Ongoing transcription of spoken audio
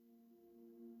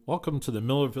Welcome to the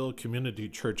Millerville Community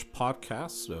Church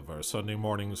podcast of our Sunday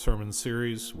morning sermon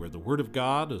series, where the Word of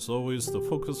God is always the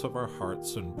focus of our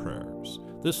hearts and prayers.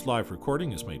 This live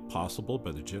recording is made possible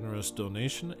by the generous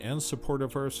donation and support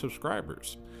of our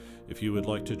subscribers. If you would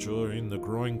like to join the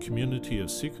growing community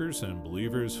of seekers and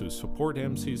believers who support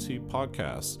MCC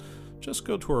podcasts, just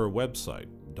go to our website,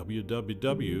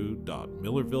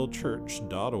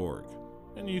 www.millervillechurch.org,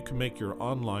 and you can make your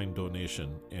online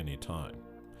donation anytime.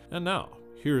 And now,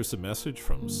 here is a message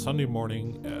from Sunday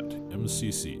morning at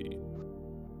MCC.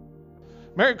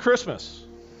 Merry Christmas.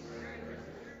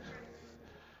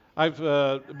 I've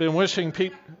been wishing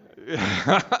people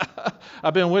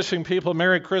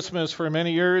Merry Christmas for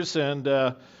many years, and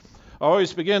I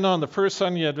always begin on the first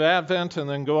Sunday of Advent and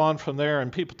then go on from there,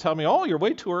 and people tell me, "Oh, you're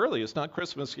way too early. It's not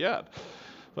Christmas yet."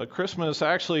 But Christmas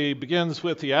actually begins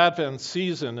with the Advent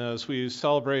season as we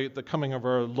celebrate the coming of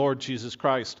our Lord Jesus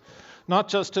Christ. Not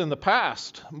just in the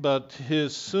past, but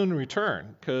his soon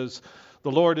return, because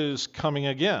the Lord is coming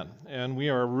again, and we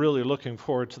are really looking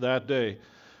forward to that day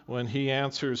when he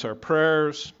answers our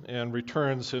prayers and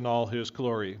returns in all his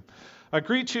glory. I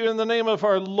greet you in the name of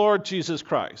our Lord Jesus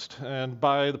Christ and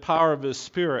by the power of his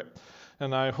Spirit,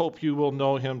 and I hope you will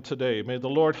know him today. May the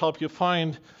Lord help you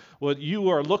find what you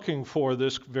are looking for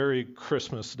this very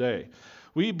Christmas day.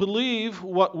 We believe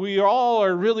what we all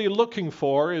are really looking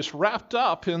for is wrapped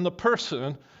up in the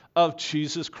person of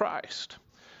Jesus Christ.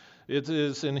 It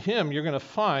is in him you're going to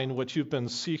find what you've been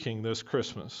seeking this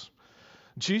Christmas.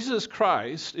 Jesus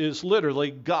Christ is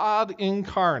literally God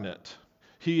incarnate.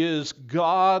 He is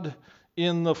God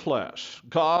in the flesh,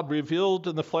 God revealed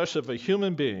in the flesh of a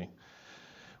human being.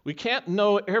 We can't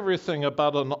know everything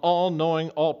about an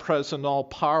all-knowing, all-present,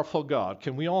 all-powerful God.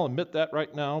 Can we all admit that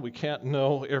right now? We can't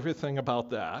know everything about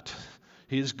that.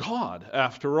 He's God,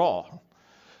 after all.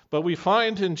 But we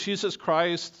find in Jesus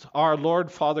Christ, our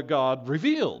Lord, Father God,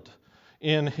 revealed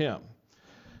in him.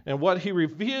 And what he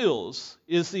reveals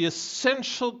is the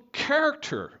essential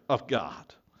character of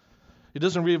God. He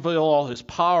doesn't reveal all his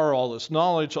power, all his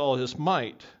knowledge, all his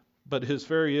might, but his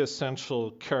very essential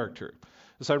character.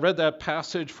 As I read that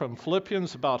passage from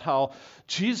Philippians about how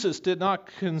Jesus did not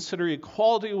consider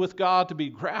equality with God to be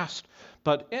grasped,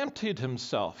 but emptied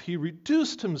himself. He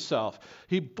reduced himself.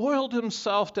 He boiled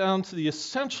himself down to the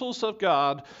essentials of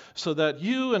God so that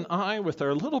you and I, with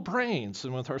our little brains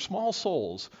and with our small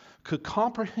souls, could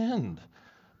comprehend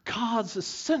God's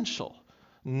essential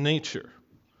nature.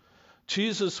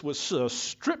 Jesus was a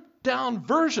stripped-down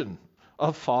version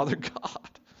of Father God.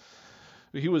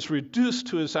 He was reduced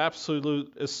to his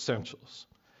absolute essentials.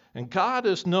 And God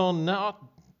is known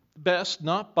best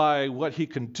not by what he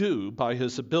can do, by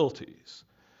his abilities,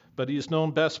 but he is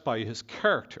known best by his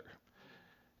character.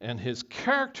 And his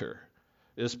character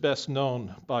is best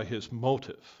known by his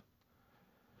motive.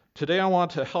 Today I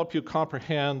want to help you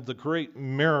comprehend the great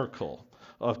miracle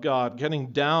of God getting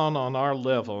down on our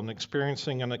level and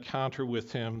experiencing an encounter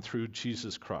with him through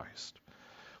Jesus Christ.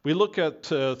 We look at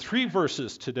 3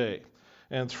 verses today.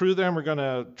 And through them, we're going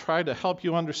to try to help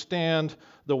you understand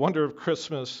the wonder of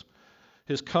Christmas,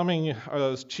 his coming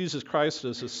as Jesus Christ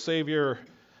as a Savior,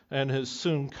 and his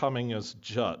soon coming as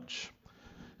Judge.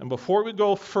 And before we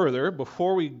go further,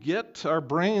 before we get our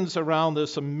brains around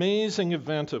this amazing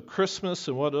event of Christmas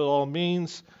and what it all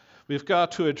means, we've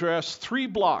got to address 3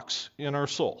 blocks in our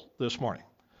soul this morning.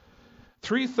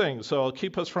 3 things that will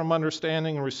keep us from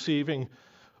understanding and receiving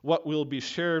what will be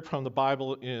shared from the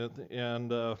Bible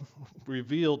and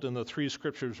revealed in the 3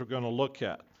 scriptures we're going to look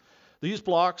at. These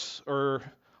blocks are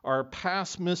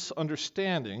past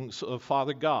misunderstandings of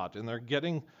Father God, and they're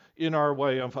getting in our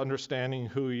way of understanding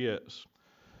who he is.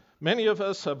 Many of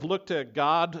us have looked at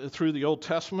God through the Old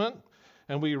Testament,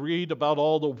 and we read about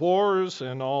all the wars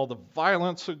and all the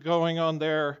violence going on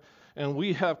there, and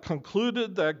we have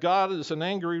concluded that God is an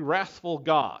angry, wrathful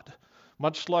God,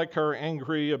 much like our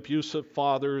angry, abusive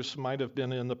fathers might have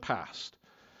been in the past.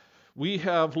 We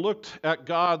have looked at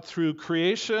God through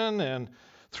creation and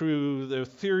through the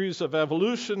theories of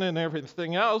evolution and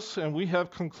everything else, and we have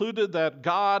concluded that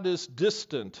God is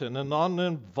distant and an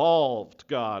uninvolved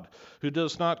God who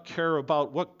does not care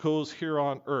about what goes here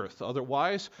on earth.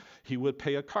 Otherwise, he would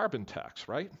pay a carbon tax,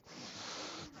 right?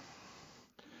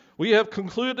 We have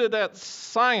concluded that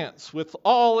science, with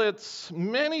all its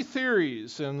many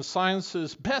theories and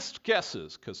science's best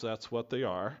guesses, because that's what they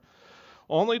are,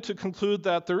 only to conclude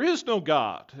that there is no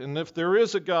God, and if there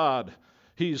is a God,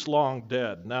 he's long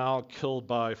dead, now killed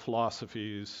by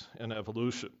philosophies and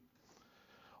evolution.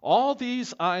 All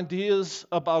these ideas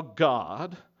about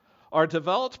God are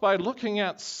developed by looking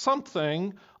at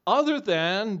something other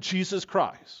than Jesus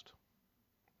Christ.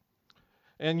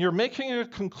 and you're making a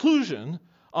conclusion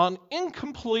on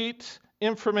incomplete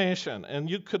information, and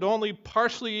you could only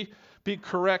partially be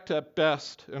correct at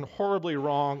best and horribly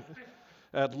wrong,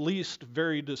 at least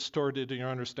very distorted in your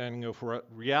understanding of what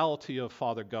reality of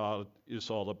Father God is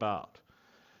all about.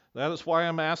 That is why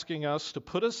I'm asking us to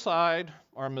put aside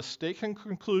our mistaken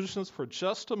conclusions for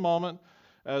just a moment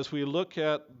as we look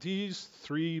at these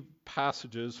three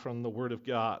passages from the Word of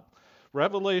God.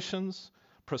 Revelations,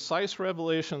 precise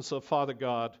revelations of Father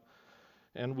God,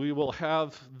 and we will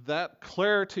have that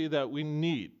clarity that we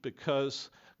need because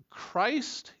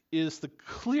Christ is the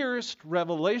clearest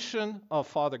revelation of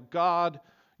Father God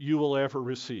you will ever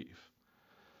receive.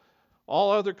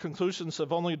 All other conclusions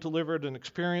have only delivered an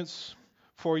experience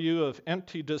for you of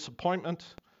empty disappointment,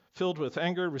 filled with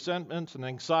anger, resentment, and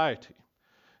anxiety.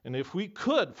 And if we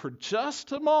could, for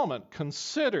just a moment,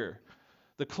 consider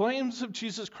the claims of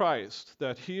Jesus Christ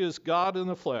that he is God in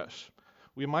the flesh,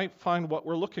 we might find what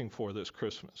we're looking for this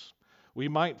Christmas. We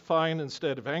might find,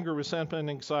 instead of anger, resentment, and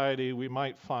anxiety, we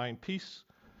might find peace.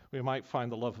 We might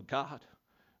find the love of God.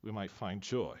 We might find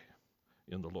joy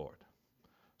in the Lord.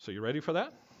 So you ready for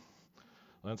that?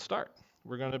 Let's start.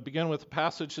 We're going to begin with a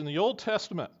passage in the Old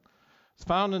Testament. It's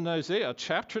found in Isaiah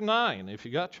chapter 9, if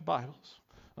you got your Bibles.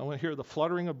 I want to hear the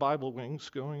fluttering of Bible wings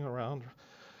going around.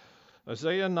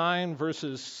 Isaiah 9,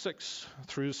 verses 6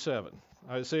 through 7.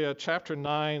 Isaiah chapter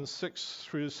 9, 6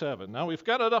 through 7. Now, we've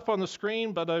got it up on the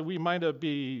screen, but we might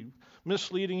be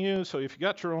misleading you. So if you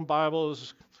got your own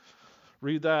Bibles,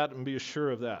 read that and be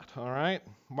sure of that. All right?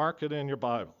 Mark it in your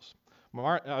Bibles.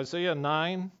 Isaiah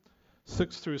 9,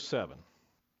 6 through 7.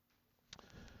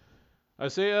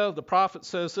 Isaiah, the prophet,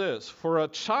 says this, "For a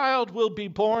child will be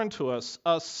born to us,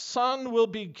 a son will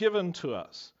be given to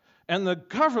us, and the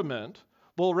government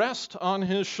will rest on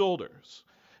his shoulders.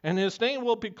 And his name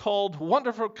will be called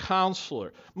Wonderful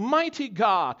Counselor, Mighty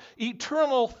God,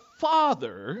 Eternal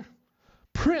Father,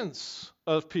 Prince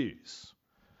of Peace.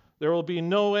 There will be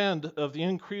no end of the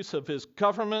increase of his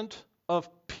government of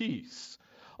peace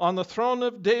on the throne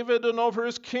of David and over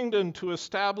his kingdom to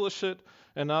establish it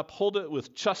and uphold it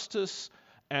with justice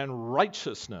and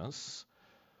righteousness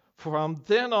from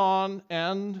then on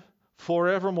and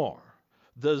forevermore.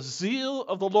 The zeal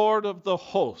of the Lord of the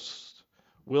hosts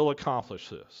will accomplish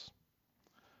this."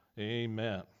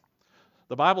 Amen.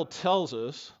 The Bible tells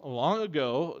us long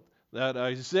ago that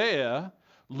Isaiah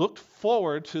looked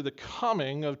forward to the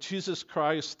coming of Jesus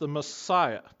Christ, the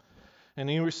Messiah. And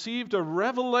he received a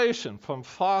revelation from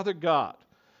Father God.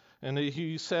 And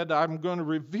he said, "I'm going to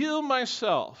reveal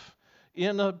myself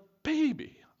in a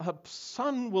baby. A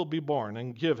son will be born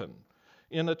and given,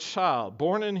 in a child,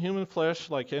 born in human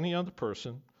flesh like any other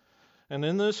person. And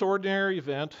in this ordinary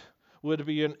event would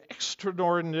be an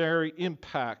extraordinary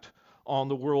impact on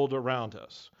the world around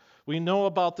us." We know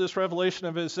about this revelation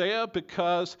of Isaiah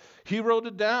because he wrote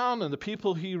it down, and the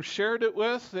people he shared it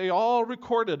with, they all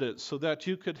recorded it so that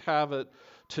you could have it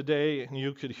today and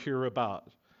you could hear about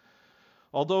it.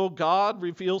 Although God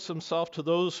reveals himself to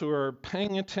those who are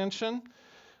paying attention,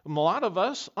 a lot of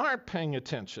us aren't paying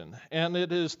attention. And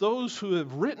it is those who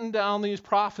have written down these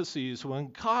prophecies. When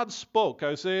God spoke,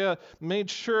 Isaiah made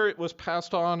sure it was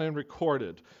passed on and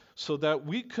recorded so that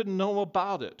we could know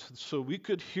about it, so we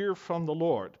could hear from the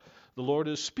Lord. The Lord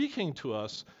is speaking to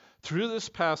us through this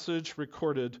passage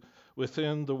recorded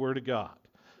within the Word of God.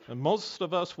 And most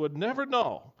of us would never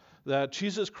know that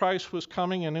Jesus Christ was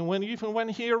coming, and even when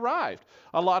he arrived,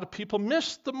 a lot of people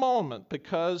missed the moment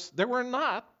because they were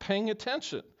not paying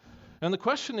attention. And the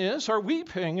question is, are we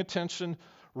paying attention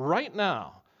right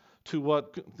now to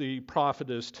what the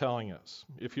prophet is telling us?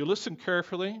 If you listen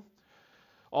carefully,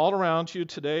 all around you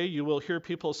today, you will hear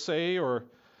people say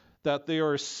that they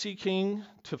are seeking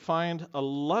to find a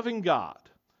loving God.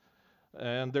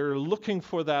 And they're looking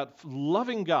for that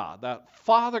loving God, that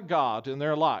Father God in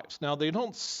their lives. Now, they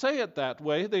don't say it that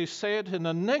way. They say it in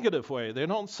a negative way. They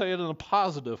don't say it in a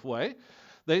positive way.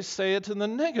 They say it in the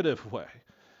negative way.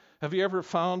 Have you ever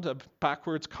found a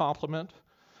backwards compliment?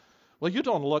 Well, you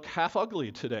don't look half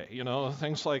ugly today,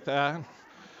 things like that.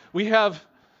 We have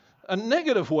a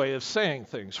negative way of saying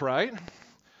things, right?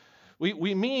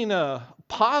 We mean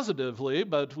positively,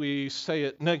 but we say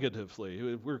it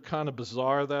negatively. We're kind of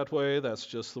bizarre that way. That's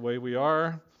just the way we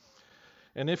are.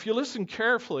 And if you listen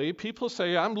carefully, people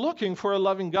say, "I'm looking for a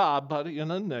loving God," but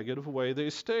in a negative way they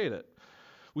state it.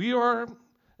 We are,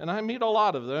 and I meet a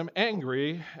lot of them,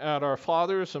 angry at our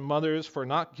fathers and mothers for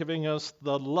not giving us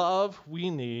the love we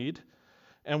need,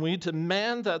 and we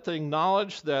demand that they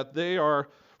acknowledge that they are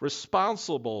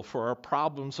responsible for our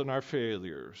problems and our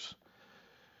failures.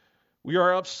 We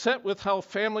are upset with how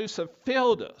families have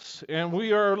failed us, and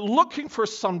we are looking for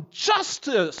some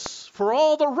justice for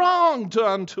all the wrong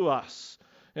done to us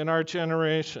in our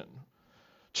generation.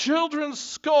 Children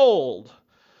scold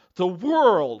the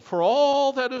world for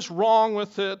all that is wrong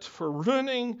with it, for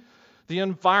ruining the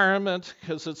environment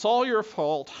because it's all your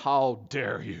fault. How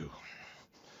dare you?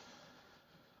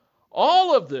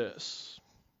 All of this,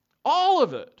 all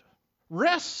of it,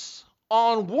 rests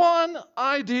on one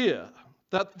idea,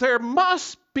 that there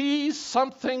must be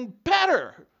something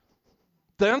better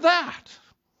than that,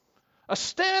 a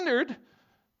standard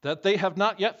that they have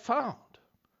not yet found,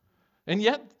 and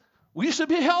yet we should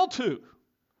be held to.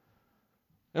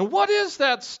 And what is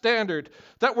that standard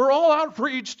that we're all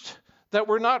outreached, that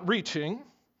we're not reaching,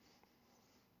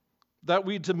 that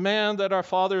we demand that our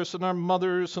fathers and our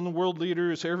mothers and the world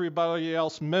leaders, everybody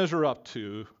else measure up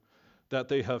to, that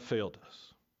they have failed us?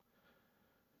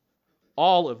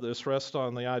 All of this rests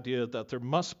on the idea that there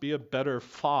must be a better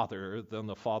father than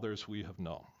the fathers we have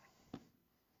known,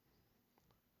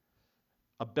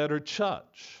 a better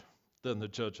judge than the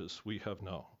judges we have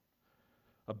known,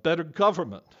 a better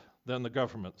government than the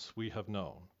governments we have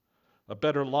known, a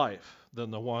better life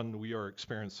than the one we are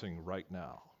experiencing right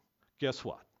now. Guess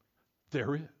what?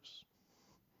 There is.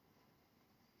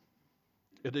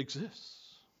 It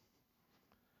exists.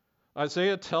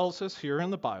 Isaiah tells us here in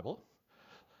the Bible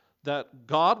that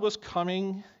God was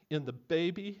coming in the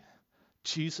baby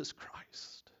Jesus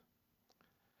Christ.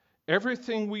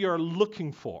 Everything we are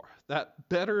looking for, that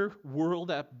better world,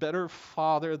 that better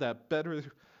father, that better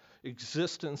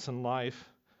existence in life,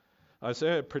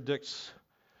 Isaiah predicts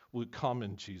would come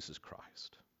in Jesus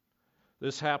Christ.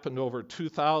 This happened over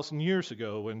 2,000 years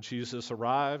ago when Jesus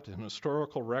arrived. In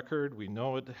historical record, we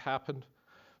know it happened.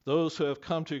 Those who have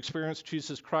come to experience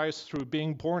Jesus Christ through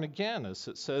being born again, as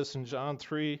it says in John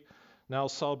 3, now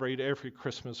celebrate every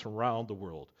Christmas around the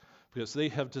world because they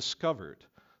have discovered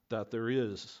that there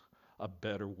is a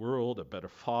better world, a better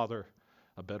Father,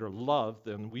 a better love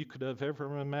than we could have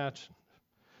ever imagined.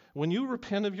 When you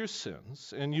repent of your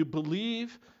sins and you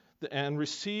believe and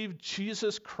receive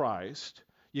Jesus Christ,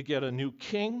 you get a new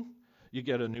king, you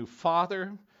get a new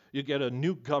father, you get a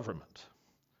new government.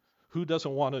 Who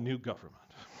doesn't want a new government?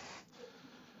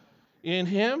 In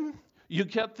him, you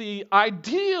get the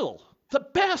ideal, the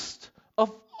best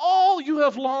of all you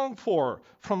have longed for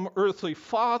from earthly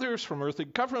fathers, from earthly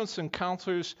governments and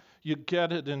counselors. You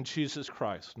get it in Jesus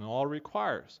Christ. And all it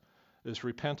requires is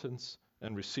repentance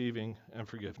and receiving and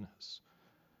forgiveness.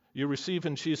 You receive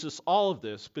in Jesus all of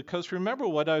this because remember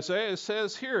what Isaiah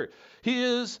says here. He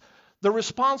is the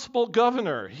responsible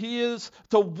governor. He is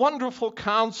the wonderful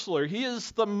counselor. He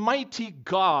is the mighty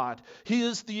God. He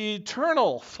is the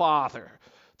eternal Father,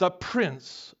 the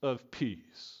Prince of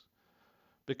Peace.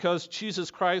 Because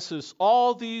Jesus Christ is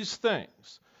all these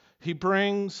things, he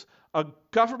brings a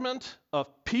government of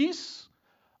peace,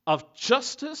 of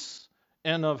justice,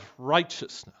 and of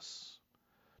righteousness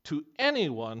to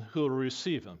anyone who will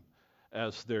receive him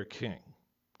as their king.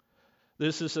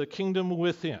 This is a kingdom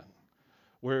within,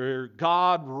 where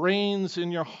God reigns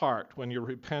in your heart when you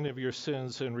repent of your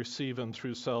sins and receive him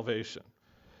through salvation.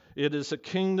 It is a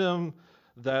kingdom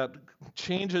that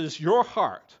changes your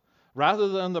heart rather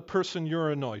than the person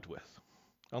you're annoyed with,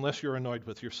 unless you're annoyed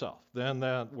with yourself. Then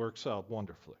that works out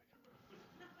wonderfully.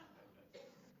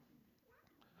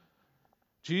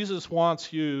 Jesus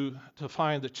wants you to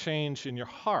find the change in your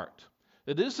heart.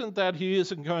 It isn't that he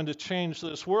isn't going to change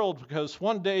this world, because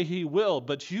one day he will,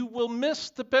 but you will miss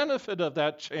the benefit of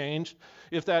that change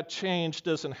if that change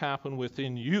doesn't happen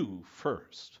within you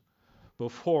first,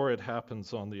 before it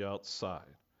happens on the outside.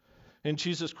 In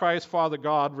Jesus Christ, Father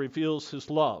God reveals his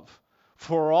love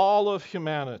for all of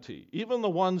humanity, even the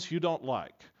ones you don't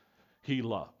like, he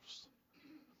loves.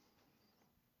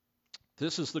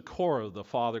 This is the core of the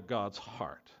Father God's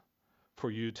heart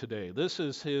for you today. This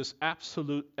is his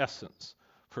absolute essence,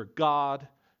 for God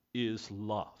is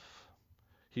love.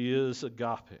 He is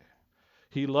agape.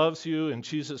 He loves you, and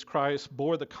Jesus Christ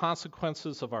bore the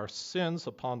consequences of our sins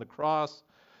upon the cross.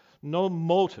 No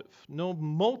motive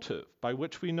by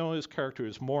which we know his character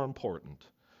is more important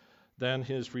than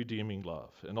his redeeming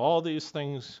love. And all these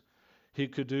things he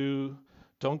could do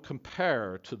don't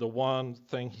compare to the one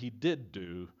thing he did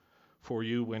do for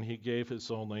you when he gave his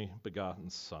only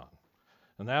begotten Son.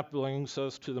 And that brings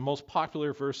us to the most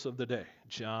popular verse of the day,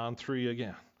 John 3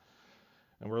 again.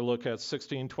 And we'll look at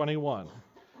 16:21.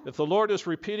 If the Lord is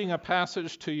repeating a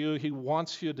passage to you, he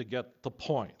wants you to get the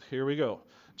point. Here we go.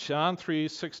 John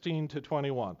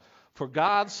 3:16-21. For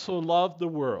God so loved the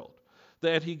world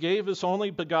that he gave his only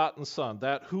begotten Son,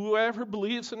 that whoever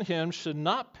believes in him should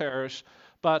not perish,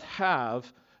 but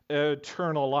have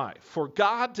eternal life. For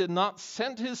God did not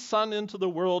send his Son into the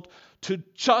world to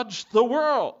judge the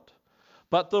world,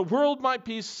 but the world might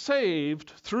be saved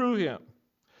through him.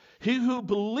 He who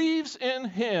believes in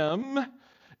him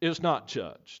is not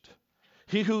judged.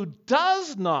 He who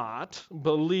does not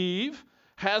believe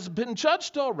has been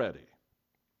judged already,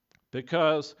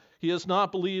 because he has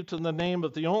not believed in the name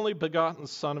of the only begotten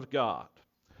Son of God.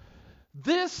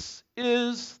 This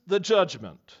is the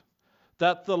judgment,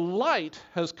 that the light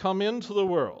has come into the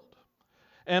world,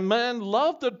 and men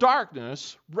love the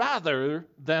darkness rather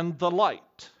than the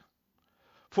light.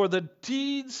 For the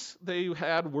deeds they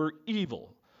had were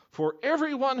evil. For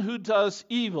everyone who does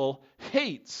evil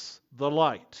hates the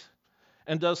light,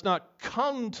 and does not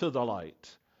come to the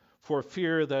light, for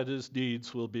fear that his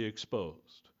deeds will be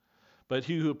exposed. But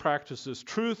he who practices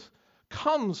truth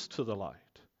comes to the light,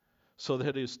 so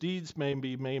that his deeds may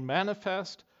be made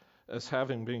manifest as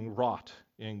having been wrought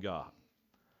in God.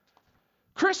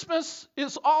 Christmas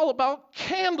is all about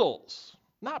candles,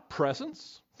 not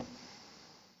presents.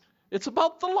 It's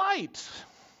about the light.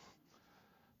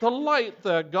 The light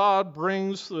that God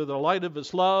brings through the light of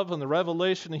his love and the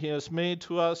revelation he has made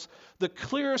to us, the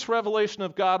clearest revelation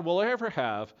of God we'll ever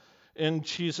have in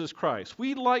Jesus Christ.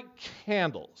 We light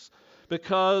candles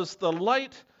because the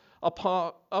light up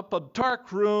a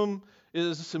dark room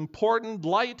is important.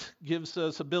 Light gives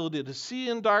us ability to see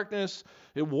in darkness.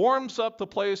 It warms up the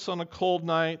place on a cold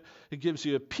night. It gives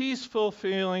you a peaceful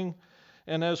feeling.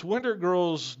 And as winter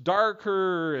grows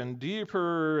darker and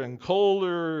deeper and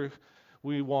colder,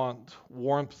 we want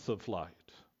warmth of light.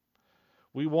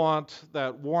 We want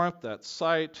that warmth, that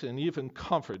sight, and even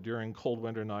comfort during cold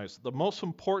winter nights. The most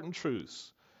important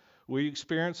truths we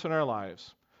experience in our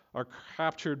lives are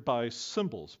captured by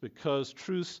symbols, because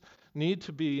truths need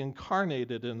to be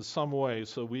incarnated in some way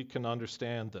so we can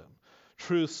understand them.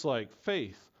 Truths like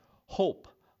faith, hope,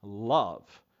 love,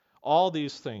 all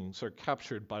these things are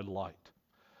captured by light.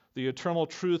 The eternal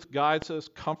truth guides us,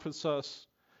 comforts us.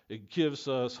 It gives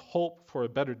us hope for a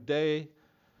better day,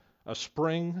 a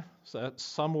spring that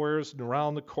somewheres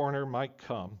around the corner might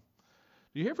come.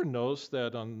 Do you ever notice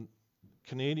that on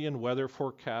Canadian weather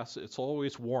forecasts, it's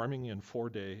always warming in 4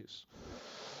 days?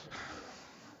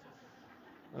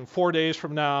 And 4 days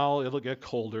from now, it'll get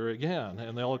colder again,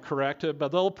 and they'll correct it,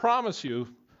 but they'll promise you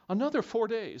another 4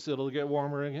 days it'll get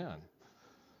warmer again.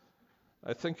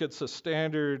 I think it's a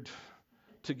standard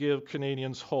to give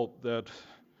Canadians hope that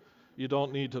you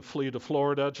don't need to flee to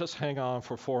Florida, just hang on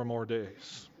for 4 more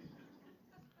days.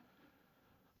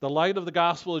 The light of the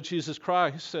gospel of Jesus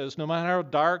Christ says no matter how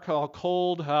dark, how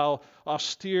cold, how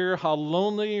austere, how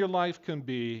lonely your life can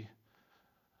be,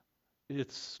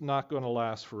 it's not going to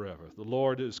last forever. The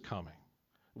Lord is coming.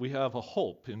 We have a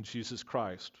hope in Jesus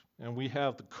Christ, and we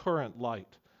have the current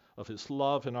light of his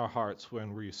love in our hearts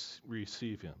when we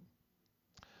receive him.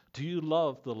 Do you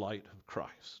love the light of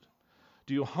Christ?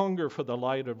 Do you hunger for the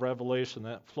light of revelation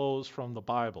that flows from the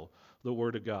Bible, the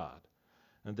Word of God?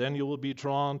 And then you will be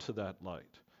drawn to that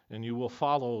light, and you will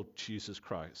follow Jesus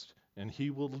Christ, and he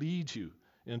will lead you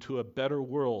into a better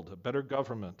world, a better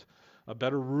government, a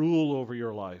better rule over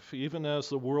your life. Even as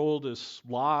the world is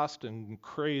lost and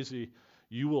crazy,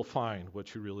 you will find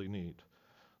what you really need.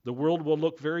 The world will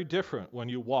look very different when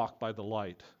you walk by the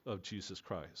light of Jesus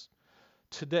Christ.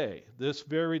 Today, this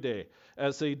very day,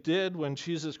 as they did when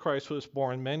Jesus Christ was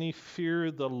born, many fear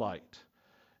the light,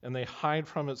 and they hide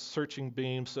from its searching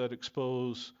beams that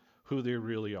expose who they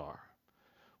really are.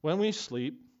 When we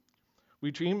sleep,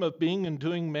 we dream of being and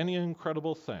doing many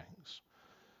incredible things.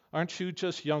 Aren't you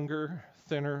just younger,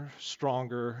 thinner,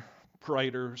 stronger,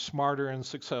 brighter, smarter, and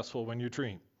successful when you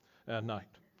dream at night?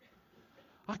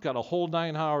 I got a whole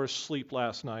 9 hours sleep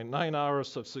last night, 9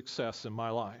 hours of success in my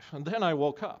life. And then I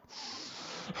woke up.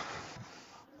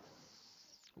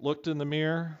 Looked in the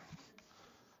mirror.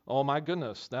 Oh my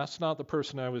goodness, that's not the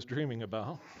person I was dreaming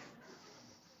about.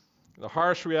 The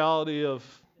harsh reality of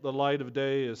the light of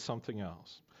day is something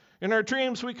else. In our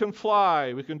dreams, we can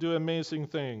fly. We can do amazing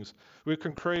things. We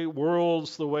can create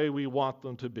worlds the way we want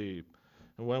them to be.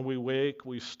 And when we wake,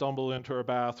 we stumble into our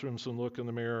bathrooms and look in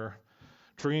the mirror.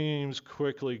 Dreams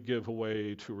quickly give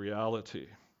way to reality.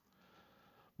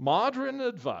 Modern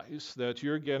advice that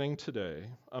you're getting today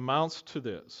amounts to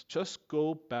this: just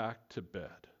go back to bed.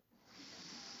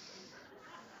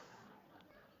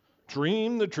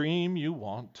 Dream the dream you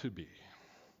want to be.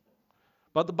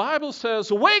 But the Bible says,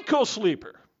 awake, O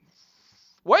sleeper.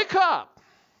 Wake up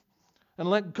and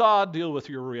let God deal with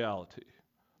your reality.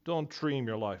 Don't dream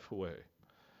your life away.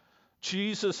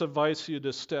 Jesus invites you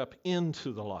to step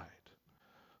into the light.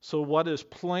 So what is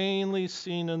plainly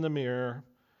seen in the mirror,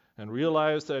 and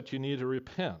realize that you need to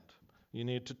repent You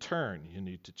need to turn. You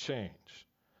need to change.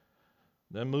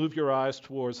 Then move your eyes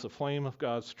towards the flame of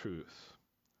God's truth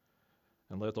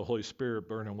and let the Holy Spirit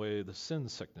burn away the sin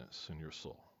sickness in your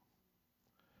soul.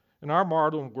 In our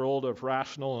modern world of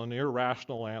rational and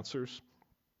irrational answers,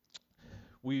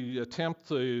 we attempt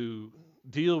to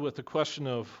deal with the question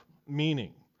of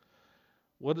meaning.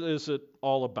 What is it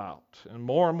all about? And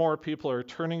more people are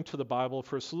turning to the Bible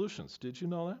for solutions. Did you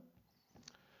know that?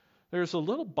 There's a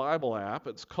little Bible app.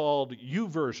 It's called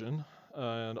YouVersion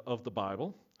of the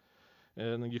Bible,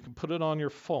 and you can put it on your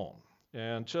phone.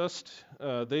 And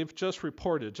they've just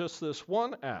reported, just this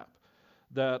one app,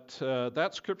 that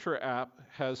scripture app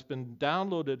has been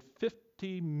downloaded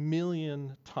 50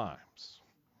 million times.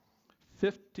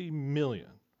 50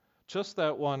 million. Just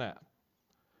that one app.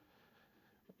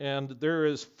 And there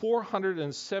is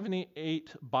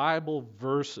 478 Bible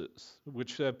verses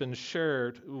which have been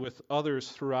shared with others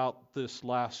throughout this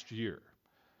last year.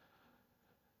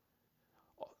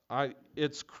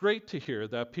 It's great to hear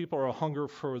that people are hungry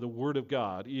for the Word of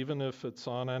God, even if it's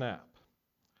on an app.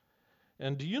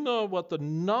 And do you know what the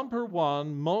number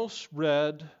one most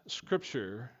read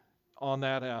scripture on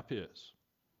that app is?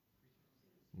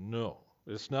 No,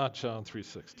 it's not John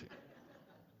 3:16.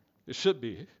 It should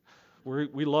be.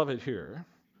 We love it here.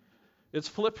 It's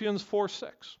Philippians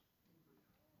 4:6.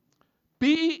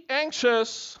 Be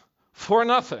anxious for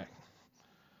nothing,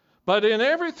 but in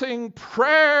everything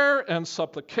prayer and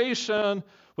supplication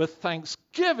with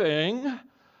thanksgiving,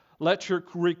 let your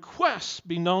requests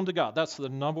be known to God. That's the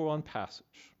number one passage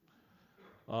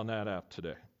on that app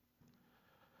today.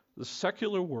 The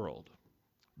secular world,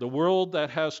 the world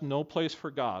that has no place for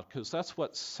God, because that's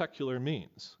what secular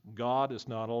means. God is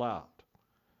not allowed.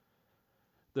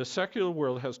 The secular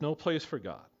world has no place for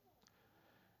God.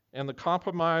 And the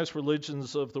compromised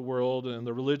religions of the world and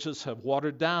the religious have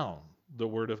watered down the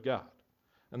Word of God.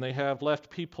 And they have left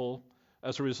people,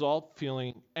 as a result,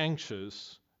 feeling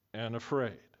anxious and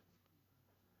afraid.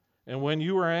 And when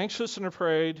you are anxious and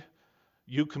afraid,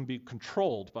 you can be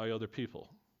controlled by other people.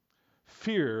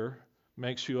 Fear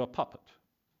makes you a puppet.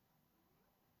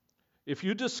 If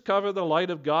you discover the light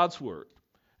of God's Word,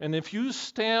 and if you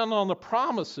stand on the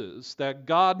promises that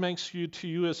God makes you to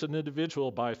you as an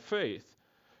individual by faith,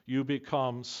 you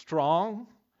become strong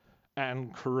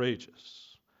and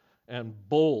courageous and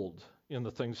bold in the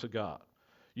things of God.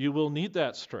 You will need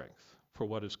that strength for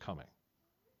what is coming.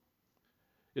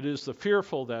 It is the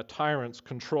fearful that tyrants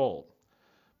control,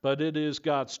 but it is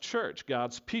God's church,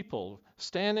 God's people,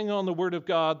 standing on the Word of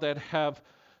God that have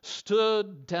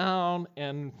stood down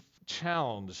and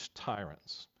challenged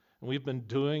tyrants. And we've been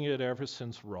doing it ever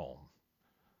since Rome.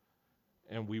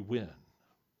 And we win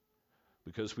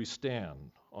because we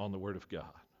stand on the Word of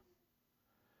God.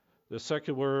 The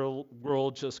secular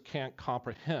world just can't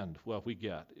comprehend what we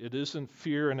get. It isn't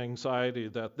fear and anxiety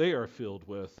that they are filled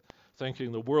with,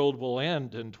 thinking the world will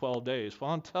end in 12 days.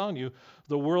 Well, I'm telling you,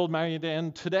 the world might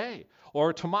end today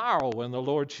or tomorrow when the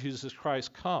Lord Jesus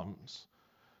Christ comes.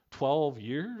 12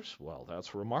 years? Well,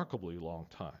 that's a remarkably long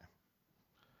time.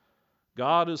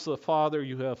 God is the Father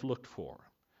you have looked for.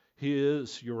 He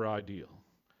is your ideal.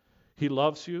 He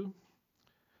loves you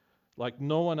like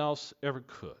no one else ever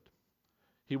could.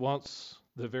 He wants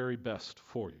the very best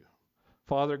for you.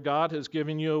 Father, God has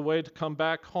given you a way to come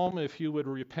back home if you would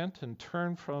repent and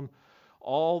turn from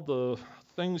all the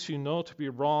things you know to be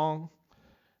wrong.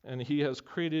 And He has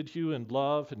created you in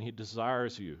love, and He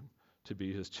desires you to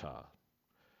be His child.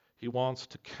 He wants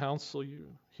to counsel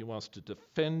you. He wants to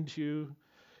defend you.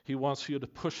 He wants you to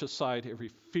push aside every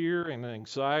fear and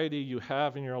anxiety you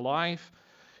have in your life.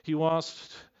 He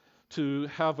wants to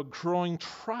have a growing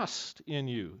trust in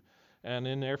you and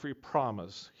in every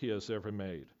promise He has ever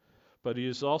made. But He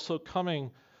is also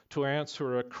coming to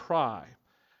answer a cry.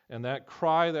 And that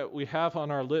cry that we have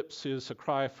on our lips is a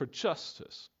cry for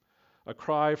justice, a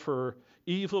cry for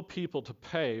evil people to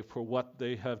pay for what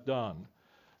they have done.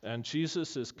 And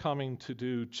Jesus is coming to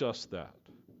do just that.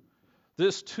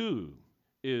 This too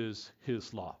is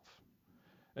His love.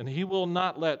 And He will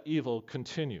not let evil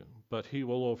continue, but He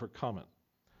will overcome it.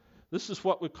 This is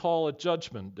what we call a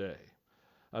judgment day.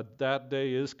 That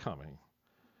day is coming.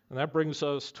 And that brings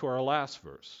us to our last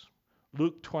verse,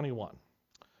 Luke 21.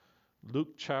 Luke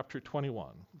chapter 21,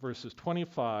 verses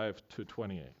 25 to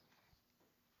 28.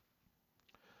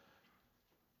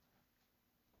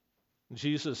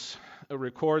 Jesus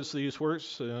records these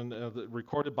words, and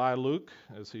recorded by Luke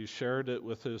as he shared it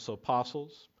with his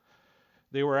apostles.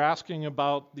 They were asking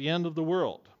about the end of the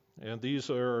world, and these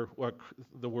are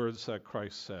the words that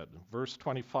Christ said. Verse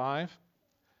 25,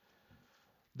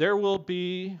 there will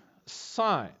be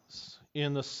signs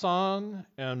in the sun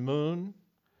and moon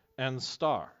and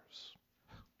stars.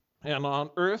 And on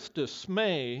earth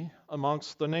dismay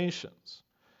amongst the nations,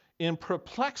 in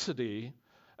perplexity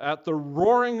at the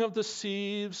roaring of the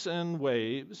seas and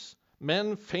waves,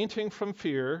 men fainting from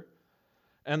fear,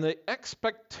 and the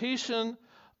expectation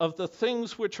of the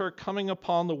things which are coming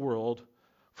upon the world,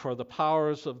 for the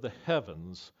powers of the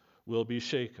heavens will be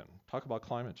shaken. Talk about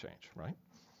climate change, right?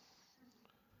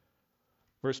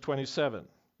 Verse 27,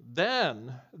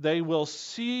 then they will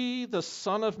see the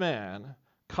Son of Man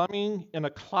coming in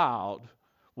a cloud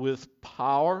with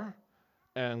power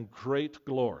and great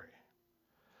glory.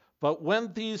 But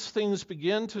when these things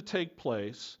begin to take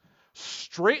place,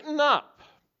 straighten up,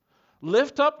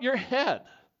 lift up your head,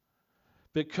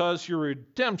 because your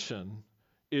redemption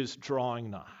is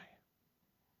drawing nigh.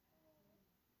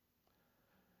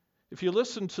 If you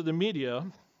listen to the media,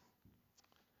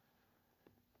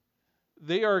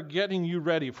 they are getting you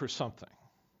ready for something.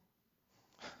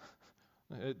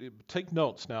 Take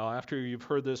notes now after you've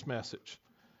heard this message.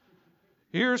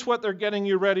 Here's what they're getting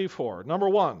you ready for. Number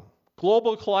one,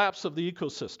 global collapse of the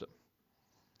ecosystem.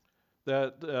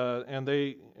 And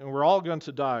we're all going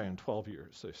to die in 12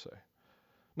 years, they say.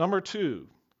 Number two,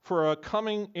 for a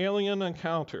coming alien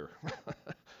encounter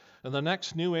and the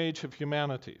next new age of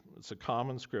humanity. It's a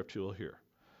common script you'll hear.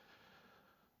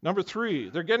 Number three,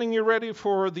 they're getting you ready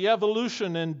for the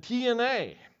evolution in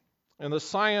DNA and the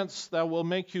science that will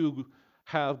make you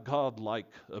have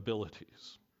God-like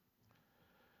abilities.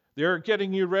 They're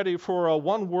getting you ready for a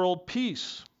one-world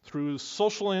peace through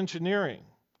social engineering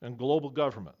and global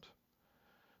government.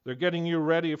 They're getting you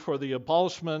ready for the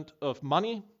abolishment of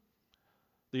money,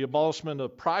 the abolishment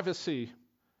of privacy,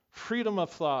 freedom of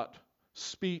thought,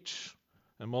 speech,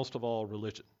 and most of all,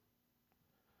 religion.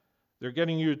 They're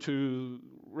getting you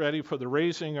ready for the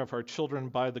raising of our children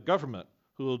by the government,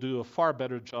 who will do a far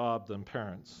better job than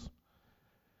parents.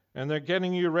 And they're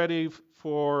getting you ready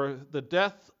for the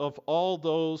death of all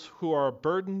those who are a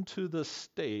burden to the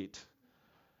state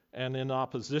and in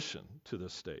opposition to the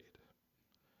state.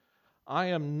 I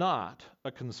am not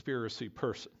a conspiracy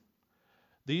person.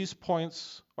 These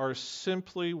points are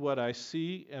simply what I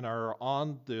see and are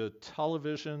on the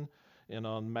television and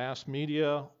on mass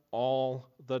media all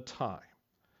the time.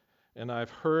 And I've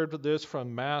heard this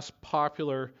from mass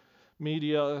popular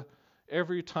media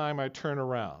every time I turn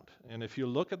around. And if you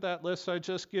look at that list I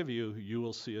just give you, you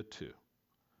will see it too.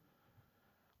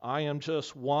 I am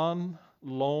just one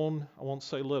lone, I won't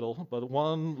say little, but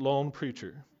one lone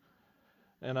preacher.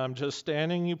 And I'm just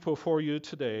standing before you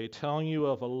today telling you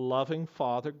of a loving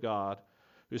Father God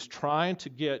who's trying to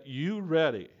get you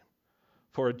ready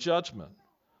for a judgment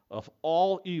of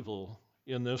all evil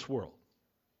in this world.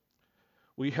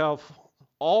 We have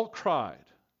all cried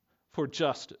for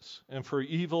justice and for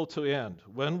evil to end.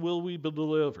 When will we be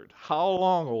delivered? How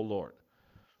long, O Lord?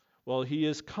 Well, he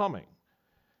is coming.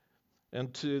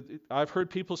 And I've heard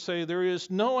people say there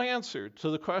is no answer to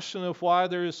the question of why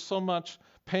there is so much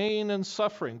pain and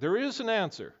suffering. There is an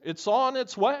answer. It's on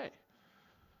its way.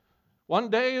 One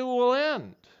day it will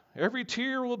end. Every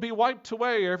tear will be wiped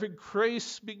away. Every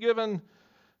grace be given,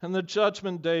 and the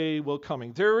judgment day will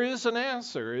come. There is an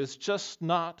answer. It's just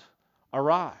not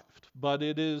arrived, but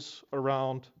it is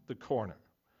around the corner.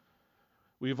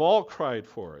 We've all cried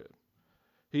for it.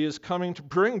 He is coming to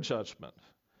bring judgment.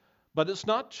 But it's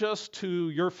not just to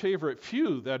your favorite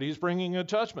few that he's bringing a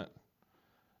judgment.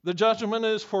 The judgment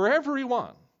is for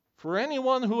everyone, for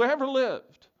anyone who ever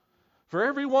lived, for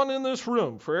everyone in this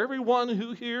room, for everyone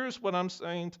who hears what I'm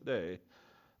saying today.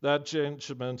 That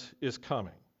judgment is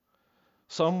coming.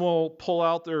 Some will pull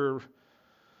out their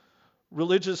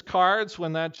religious cards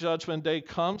when that judgment day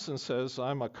comes and says,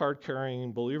 I'm a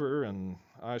card-carrying believer and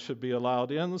I should be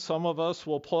allowed in. Some of us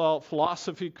will pull out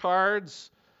philosophy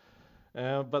cards,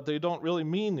 but they don't really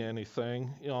mean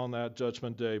anything on that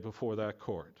judgment day before that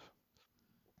court.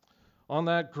 On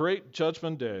that great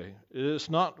judgment day, it is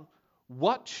not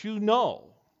what you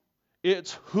know,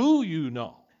 it's who you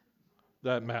know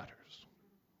that matters.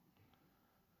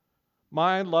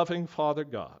 My loving Father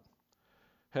God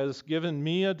has given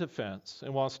me a defense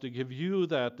and wants to give you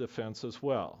that defense as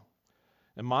well.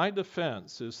 And my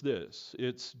defense is this: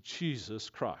 it's Jesus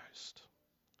Christ.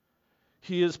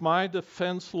 He is my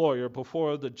defense lawyer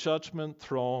before the judgment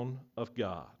throne of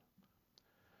God.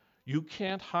 You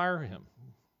can't hire him.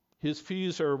 His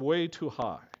fees are way too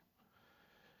high.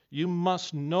 You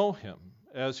must know him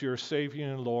as your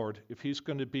Savior and Lord if he's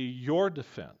going to be your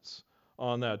defense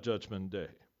on that judgment day.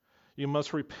 You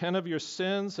must repent of your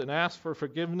sins and ask for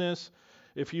forgiveness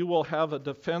if you will have a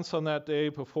defense on that day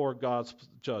before God's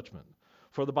judgment.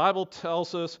 For the Bible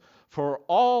tells us, for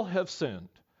all have sinned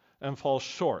and fall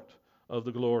short of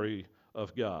the glory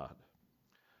of God.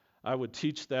 I would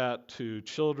teach that to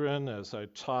children as I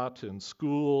taught in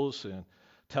schools and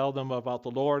tell them about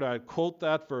the Lord. I'd quote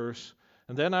that verse,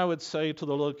 and then I would say to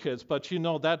the little kids, but you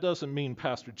know, that doesn't mean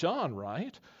Pastor John,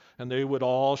 right? And they would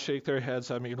all shake their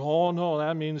heads at me. Oh, no,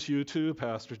 that means you too,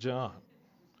 Pastor John.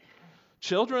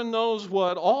 Children knows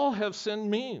what all have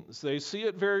sinned means. They see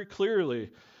it very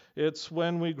clearly. It's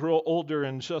when we grow older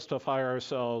and justify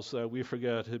ourselves that we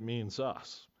forget it means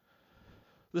us.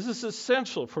 This is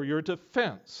essential for your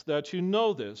defense, that you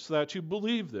know this, that you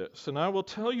believe this. And I will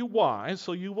tell you why,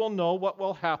 so you will know what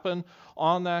will happen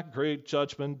on that great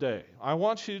judgment day. I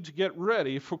want you to get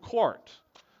ready for court.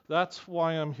 That's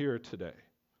why I'm here today.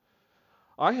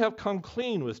 I have come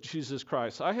clean with Jesus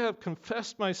Christ. I have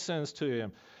confessed my sins to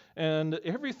him. And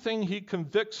everything he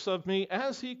convicts of me,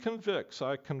 as he convicts,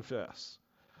 I confess.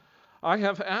 I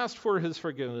have asked for his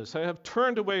forgiveness. I have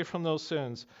turned away from those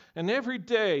sins. And every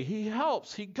day he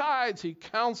helps, he guides, he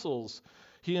counsels.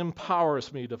 He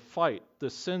empowers me to fight the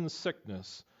sin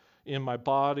sickness in my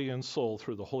body and soul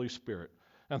through the Holy Spirit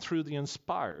and through the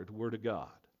inspired Word of God,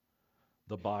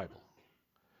 the Bible.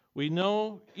 We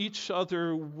know each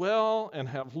other well and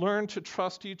have learned to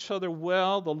trust each other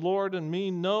well. The Lord and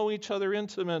me know each other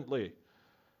intimately.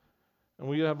 And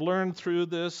we have learned through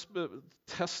this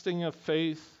testing of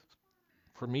faith,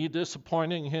 for me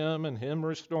disappointing him and him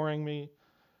restoring me,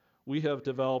 we have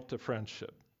developed a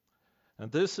friendship. And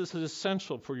this is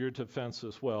essential for your defense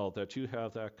as well, that you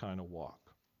have that kind of walk.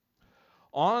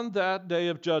 On that day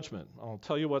of judgment, I'll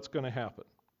tell you what's going to happen.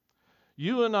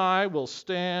 You and I will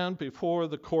stand before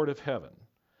the court of heaven.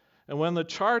 And when the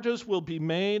charges will be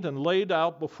made and laid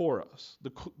out before us,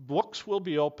 the books will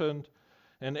be opened,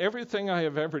 and everything I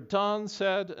have ever done,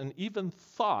 said, and even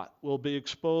thought will be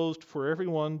exposed for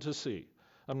everyone to see.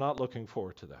 I'm not looking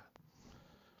forward to that.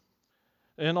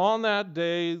 And on that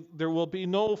day, there will be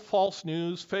no false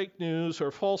news, fake news,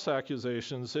 or false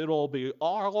accusations. It will be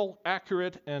all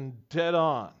accurate and dead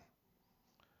on.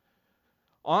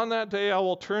 On that day, I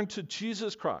will turn to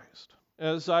Jesus Christ,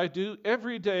 as I do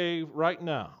every day right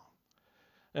now,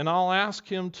 and I'll ask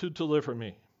him to deliver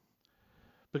me.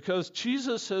 Because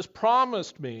Jesus has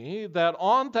promised me that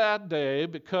on that day,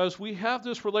 because we have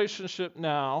this relationship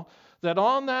now, that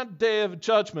on that day of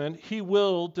judgment, he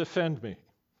will defend me.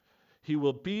 He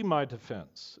will be my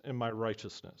defense in my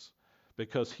righteousness,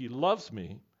 because he loves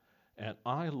me and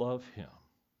I love him.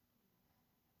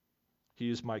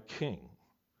 He is my king.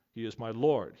 He is my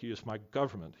Lord. He is my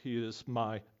government. He is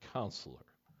my counselor.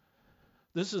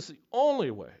 This is the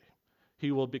only way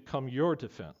he will become your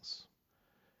defense.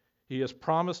 He has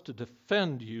promised to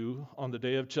defend you on the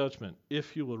day of judgment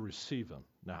if you will receive him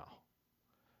now.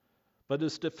 But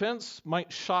his defense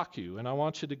might shock you, and I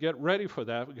want you to get ready for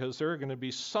that, because there are going to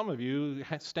be some of you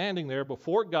standing there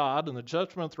before God in the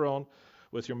judgment throne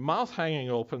with your mouth hanging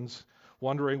open,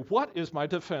 wondering, what is my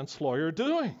defense lawyer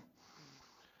doing?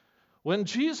 When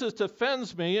Jesus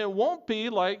defends me, it won't be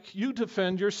like you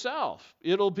defend yourself.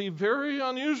 It'll be very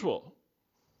unusual.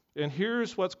 And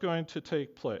here's what's going to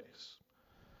take place.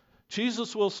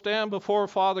 Jesus will stand before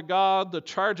Father God. The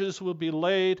charges will be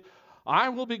laid. I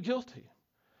will be guilty.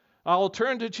 I will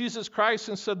turn to Jesus Christ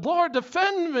and said, Lord,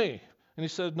 defend me. And he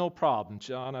said, no problem,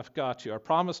 John, I've got you. I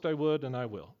promised I would, and I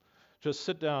will. Just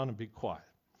sit down and be quiet.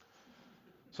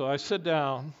 So I sit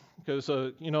down, because,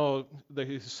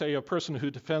 they say a person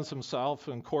who defends himself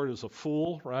in court is a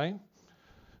fool, right?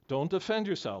 Don't defend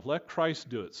yourself. Let Christ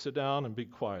do it. Sit down and be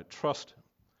quiet. Trust him.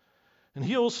 And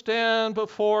he will stand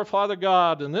before Father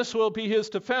God, and this will be his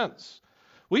defense.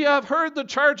 We have heard the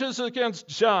charges against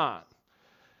John,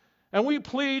 and we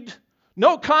plead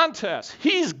no contest.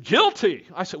 He's guilty.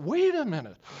 I said, wait a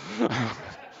minute.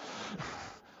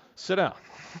 Sit down.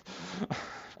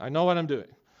 I know what I'm doing.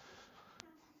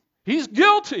 He's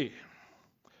guilty.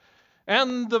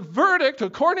 And the verdict,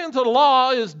 according to the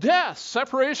law, is death,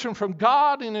 separation from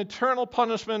God, and eternal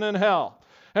punishment in hell.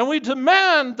 And we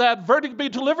demand that verdict be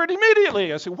delivered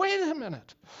immediately. I said, wait a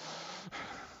minute.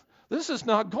 This is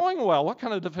not going well. What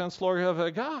kind of defense lawyer have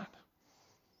I got?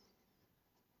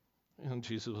 And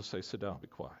Jesus will say, sit down, be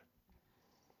quiet.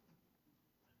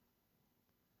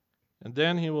 And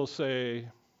then he will say,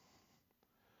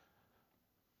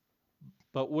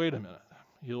 but wait a minute.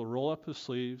 He'll roll up his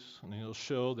sleeves and he'll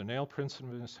show the nail prints in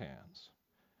his hands.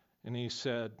 And he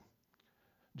said,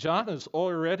 John has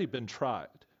already been tried.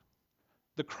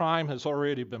 The crime has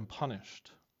already been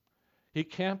punished. He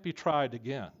can't be tried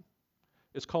again.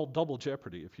 It's called double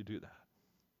jeopardy if you do that.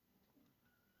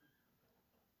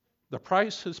 The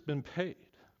price has been paid.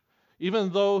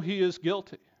 Even though he is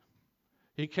guilty,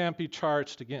 he can't be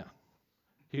charged again.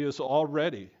 He has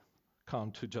already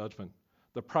come to judgment.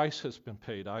 The price has been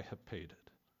paid. I have paid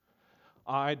it.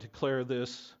 I declare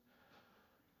this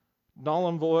null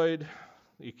and void.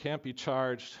 He can't be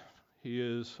charged. He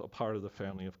is a part of the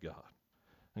family of God.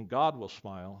 And God will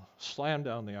smile, slam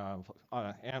down the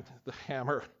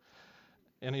hammer,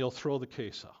 and he'll throw the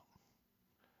case out.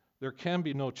 There can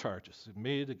be no charges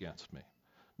made against me,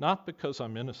 not because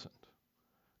I'm innocent,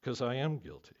 because I am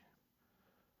guilty,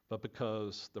 but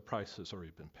because the price has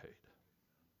already been paid.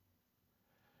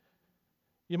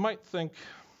 You might think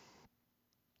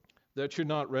that you're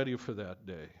not ready for that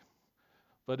day,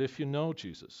 but if you know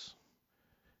Jesus,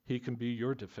 he can be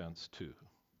your defense too.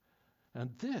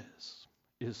 And this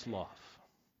is love.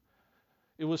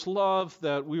 It was love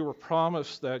that we were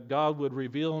promised that God would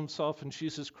reveal himself in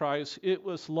Jesus Christ. It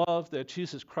was love that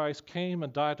Jesus Christ came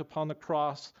and died upon the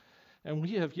cross. And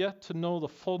we have yet to know the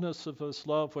fullness of his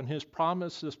love when his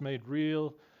promise is made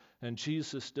real and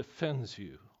Jesus defends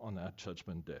you on that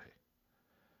judgment day.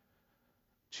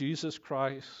 Jesus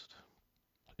Christ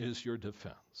is your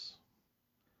defense.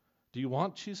 Do you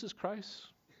want Jesus Christ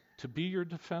to be your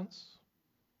defense?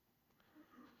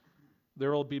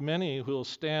 There will be many who will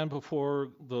stand before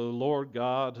the Lord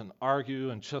God and argue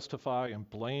and justify and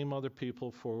blame other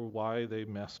people for why they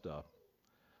messed up.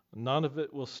 None of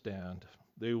it will stand.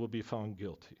 They will be found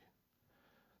guilty.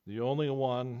 The only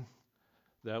one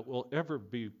that will ever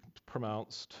be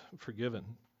pronounced forgiven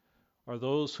are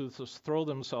those who just throw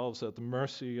themselves at the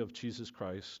mercy of Jesus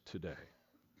Christ today.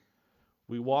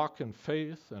 We walk in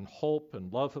faith and hope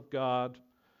and love of God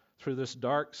through this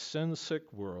dark,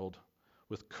 sin-sick world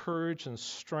with courage and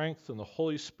strength in the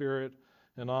Holy Spirit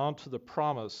and on to the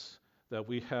promise that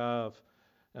we have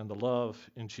and the love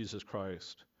in Jesus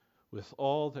Christ with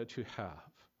all that you have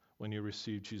when you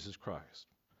receive Jesus Christ.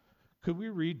 Could we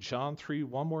read John 3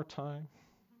 one more time?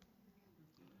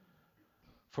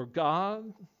 For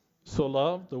God so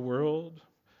loved the world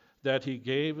that he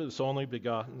gave his only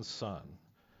begotten Son,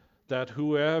 that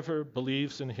whoever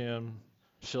believes in him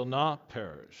shall not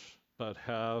perish, but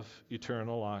have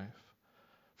eternal life.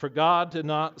 For God did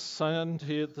not send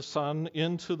the Son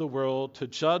into the world to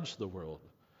judge the world,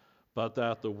 but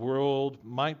that the world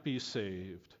might be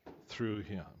saved through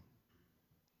him.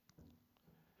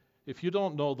 If you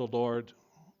don't know the Lord,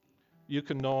 you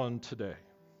can know him today.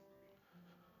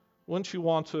 Wouldn't you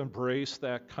want to embrace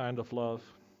that kind of love?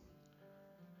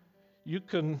 You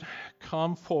can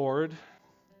come forward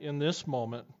in this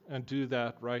moment and do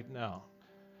that right now.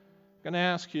 I'm going to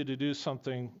ask you to do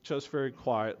something just very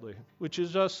quietly. Would you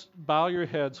just bow your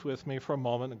heads with me for a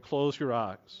moment and close your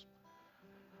eyes?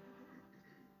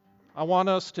 I want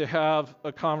us to have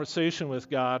a conversation with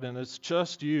God, and it's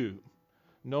just you,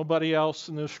 nobody else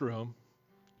in this room.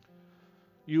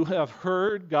 You have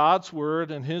heard God's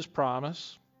word and his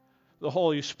promise. The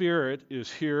Holy Spirit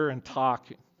is here and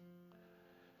talking.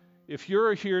 If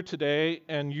you're here today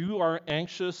and you are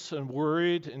anxious and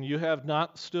worried and you have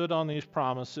not stood on these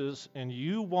promises and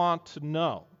you want to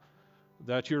know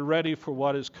that you're ready for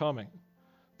what is coming,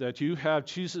 that you have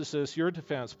Jesus as your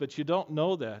defense, but you don't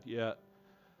know that yet,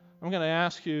 I'm going to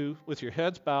ask you, with your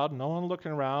heads bowed, no one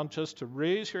looking around, just to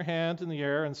raise your hand in the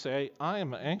air and say, I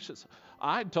am anxious.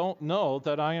 I don't know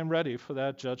that I am ready for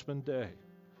that judgment day.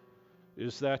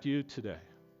 Is that you today?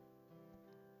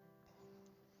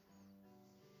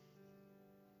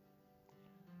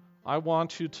 I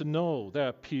want you to know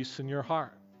that peace in your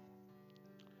heart.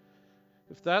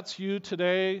 If that's you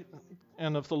today,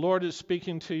 and if the Lord is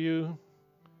speaking to you,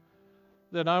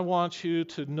 then I want you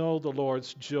to know the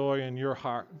Lord's joy in your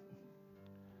heart.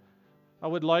 I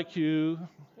would like you,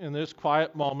 in this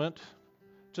quiet moment,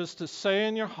 just to say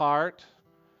in your heart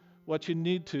what you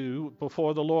need to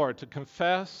before the Lord, to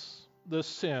confess the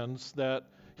sins that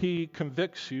he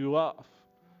convicts you of.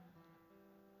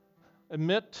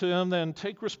 Admit to him, then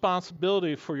take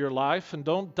responsibility for your life and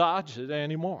don't dodge it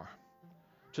anymore.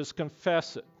 Just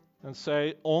confess it and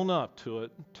say, own up to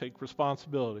it, take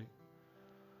responsibility.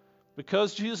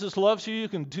 Because Jesus loves you, you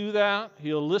can do that.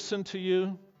 He'll listen to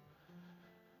you.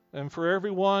 And for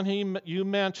everyone you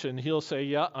mention, he'll say,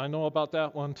 yeah, I know about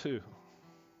that one too.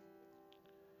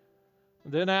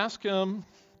 Then ask him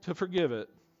to forgive it,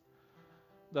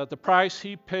 that the price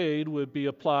he paid would be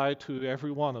applied to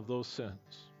every one of those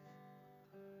sins.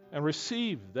 And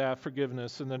receive that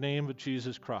forgiveness in the name of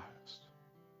Jesus Christ.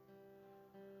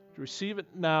 Receive it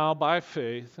now by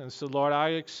faith and say, Lord, I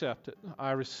accept it.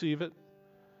 I receive it,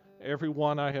 every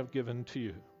one I have given to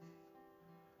you.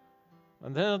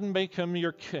 And then make him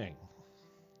your king.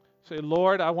 Say,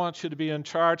 Lord, I want you to be in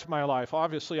charge of my life.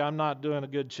 Obviously, I'm not doing a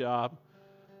good job.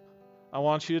 I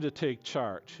want you to take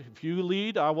charge. If you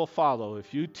lead, I will follow.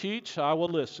 If you teach, I will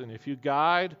listen. If you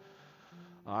guide,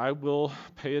 I will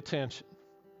pay attention.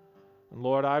 And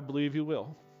Lord, I believe you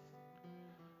will.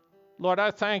 Lord,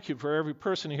 I thank you for every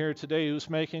person here today who's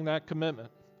making that commitment.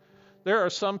 There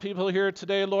are some people here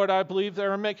today, Lord, I believe they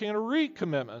are making a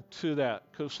recommitment to that,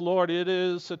 because, Lord, it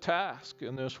is a task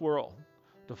in this world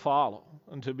to follow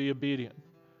and to be obedient.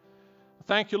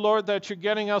 Thank you, Lord, that you're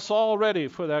getting us all ready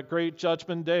for that great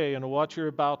judgment day and what you're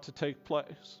about to take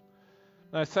place.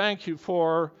 And I thank you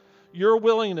for your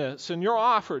willingness and your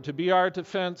offer to be our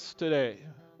defense today,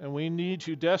 and we need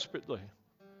you desperately.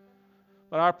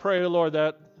 But I pray, Lord,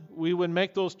 that we would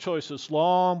make those choices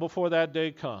long before that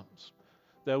day comes,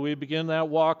 that we begin that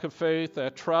walk of faith,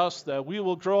 that trust, that we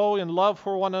will grow in love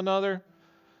for one another,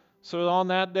 so that on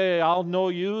that day I'll know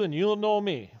you and you'll know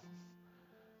me,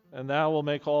 and that will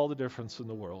make all the difference in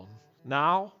the world,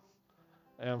 now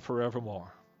and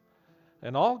forevermore.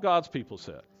 And all God's people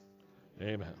said,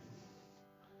 amen.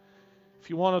 If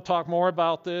you want to talk more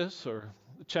about this or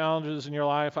the challenges in your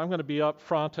life, I'm going to be up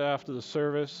front after the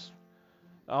service.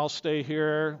 I'll stay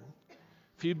here.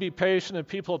 If you'd be patient and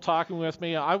people talking with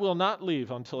me, I will not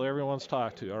leave until everyone's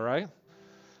talked to, all right?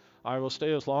 I will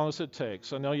stay as long as it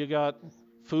takes. I know you got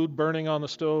food burning on the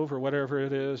stove or whatever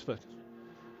it is, but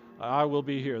I will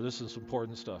be here. This is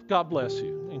important stuff. God bless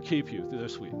you and keep you through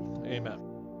this week. Amen.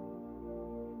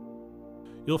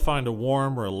 You'll find a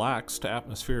warm, relaxed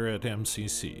atmosphere at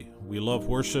MCC. We love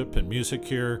worship and music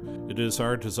here. It is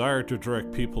our desire to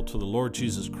direct people to the Lord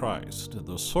Jesus Christ,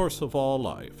 the source of all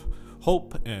life,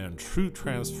 hope, and true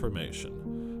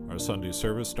transformation. Our Sunday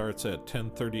service starts at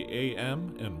 10:30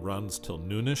 a.m. and runs till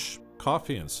noonish.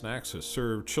 Coffee and snacks are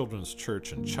served. Children's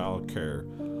church and child care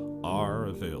are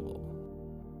available.